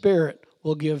 and the Spirit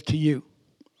will give to you.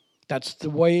 That's the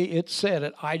way it said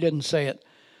it. I didn't say it.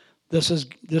 This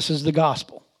is the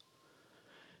gospel.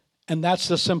 And that's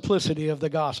the simplicity of the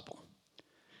gospel.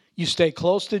 You stay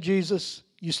close to Jesus.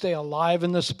 You stay alive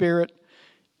in the Spirit.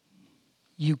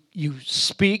 You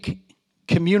speak,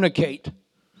 communicate.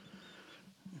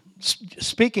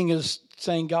 Speaking is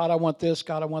saying, God, I want this.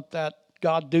 God, I want that.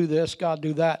 God, do this. God,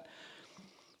 do that.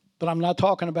 But I'm not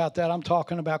talking about that. I'm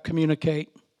talking about communicate.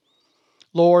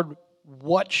 Lord,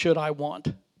 what should I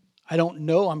want? I don't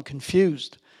know. I'm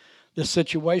confused. This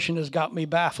situation has got me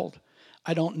baffled.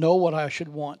 I don't know what I should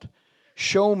want.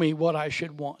 Show me what I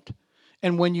should want.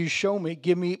 And when you show me,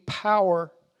 give me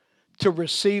power to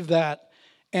receive that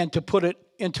and to put it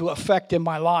into effect in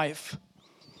my life.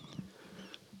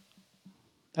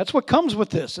 That's what comes with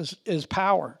this is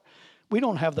power. We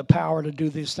don't have the power to do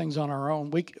these things on our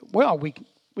own. We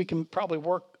can probably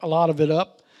work a lot of it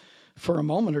up for a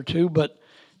moment or two, but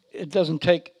it doesn't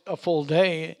take a full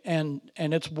day, and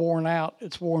it's worn out,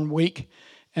 it's worn weak,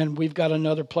 and we've got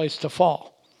another place to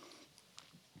fall.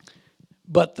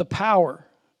 But the power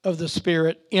of the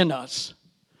Spirit in us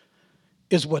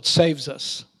is what saves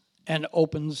us and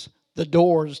opens the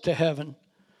doors to heaven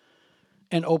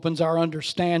and opens our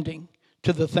understanding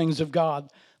to the things of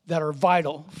God that are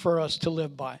vital for us to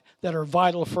live by, that are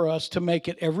vital for us to make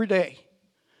it every day.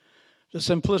 The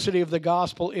simplicity of the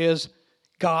gospel is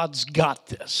God's got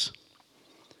this.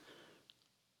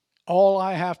 All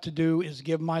I have to do is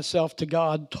give myself to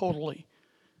God totally,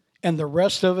 and the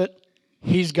rest of it,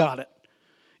 he's got it.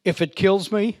 If it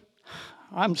kills me,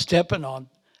 I'm stepping on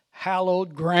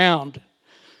hallowed ground.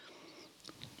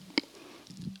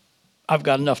 I've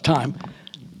got enough time.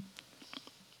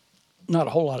 Not a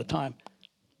whole lot of time.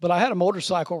 But I had a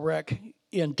motorcycle wreck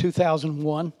in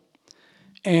 2001,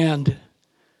 and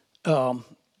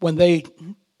when they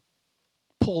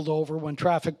pulled over, when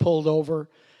traffic pulled over,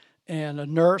 and a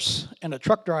nurse and a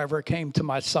truck driver came to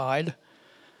my side,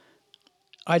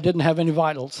 I didn't have any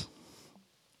vitals.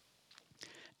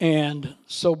 And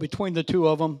so between the two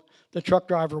of them, the truck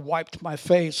driver wiped my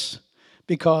face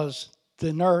because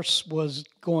the nurse was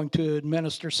going to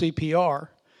administer CPR.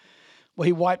 Well,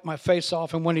 he wiped my face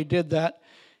off, and when he did that,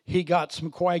 he got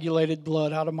some coagulated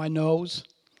blood out of my nose,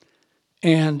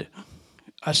 and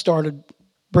I started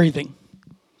breathing.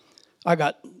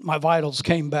 My vitals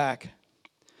came back.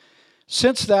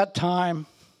 Since that time,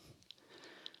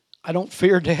 I don't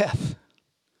fear death.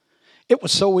 It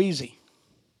was so easy.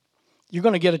 You're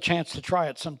going to get a chance to try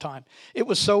it sometime. It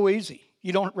was so easy.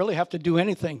 You don't really have to do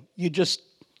anything. It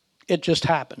just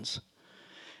happens.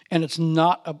 And it's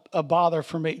not a bother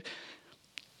for me.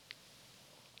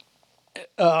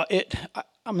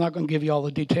 I'm not going to give you all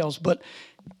the details, but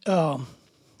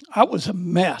I was a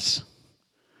mess.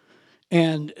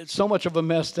 And it's so much of a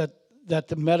mess that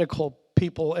the medical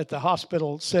people at the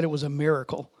hospital said it was a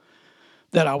miracle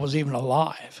that I was even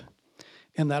alive,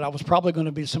 and that I was probably going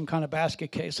to be some kind of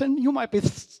basket case. And you might be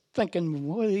thinking,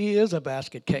 well, he is a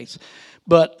basket case.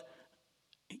 But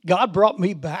God brought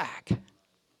me back.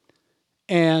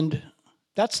 And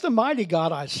that's the mighty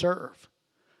God I serve.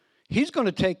 He's going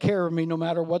to take care of me no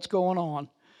matter what's going on.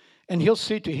 And he'll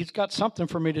see to it. He's got something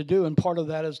for me to do, and part of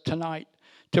that is tonight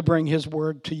to bring his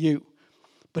word to you.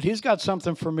 But he's got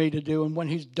something for me to do, and when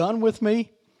he's done with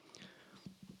me,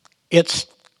 it's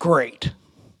great.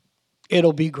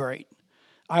 It'll be great.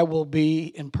 I will be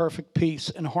in perfect peace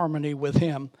and harmony with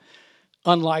him,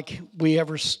 unlike we've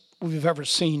ever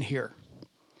seen here.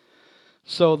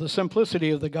 So the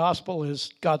simplicity of the gospel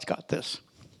is God's got this.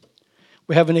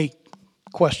 We have any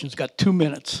questions? Got 2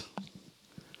 minutes.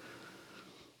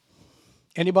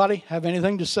 Anybody have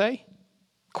anything to say?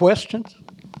 Questions?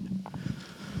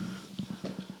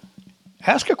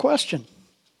 Ask a question,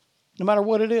 no matter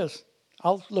what it is.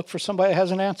 I'll look for somebody that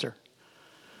has an answer.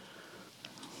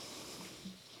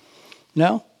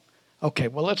 No? Okay,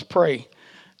 well, let's pray.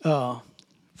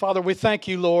 Father, we thank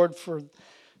you, Lord, for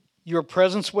your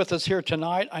presence with us here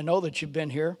tonight. I know that you've been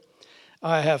here.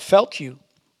 I have felt you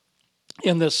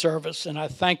in this service, and I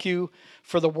thank you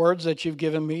for the words that you've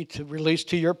given me to release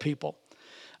to your people.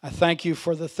 I thank you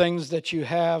for the things that you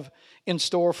have in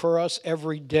store for us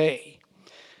every day.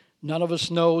 None of us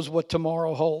knows what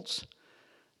tomorrow holds,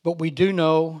 but we do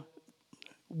know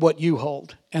what you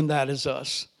hold, and that is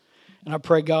us. And I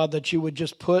pray, God, that you would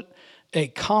just put a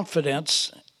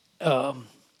confidence and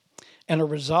a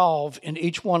resolve in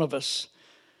each one of us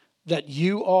that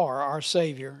you are our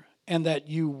Savior and that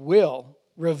you will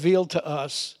reveal to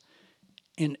us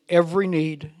in every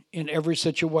need, in every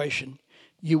situation.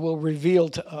 You will reveal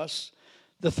to us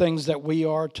the things that we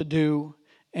are to do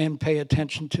and pay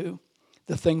attention to,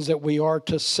 the things that we are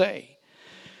to say.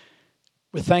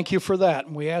 We thank you for that,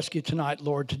 and we ask you tonight,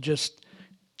 Lord, to just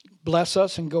bless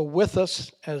us and go with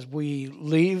us as we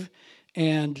leave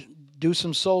and do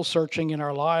some soul searching in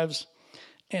our lives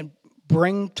and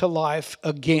bring to life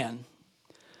again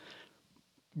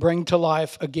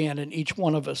in each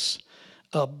one of us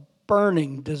a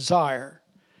burning desire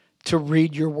to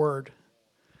read your word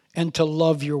and to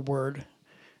love your word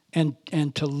and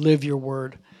to live your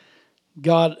word.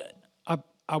 God,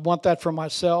 I want that for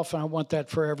myself, and I want that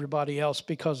for everybody else,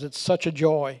 because it's such a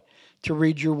joy to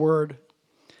read your word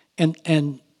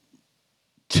and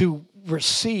to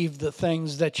receive the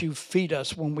things that you feed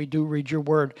us when we do read your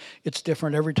word. It's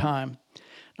different every time.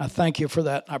 I thank you for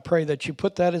that. I pray that you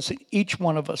put that as each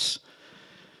one of us,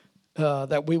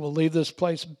 that we will leave this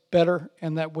place better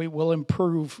and that we will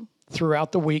improve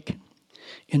throughout the week.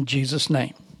 In Jesus'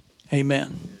 name,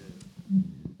 amen.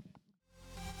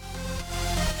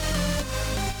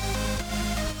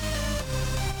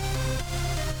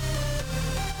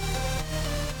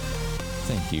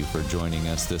 Thank you for joining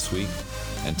us this week.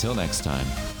 Until next time.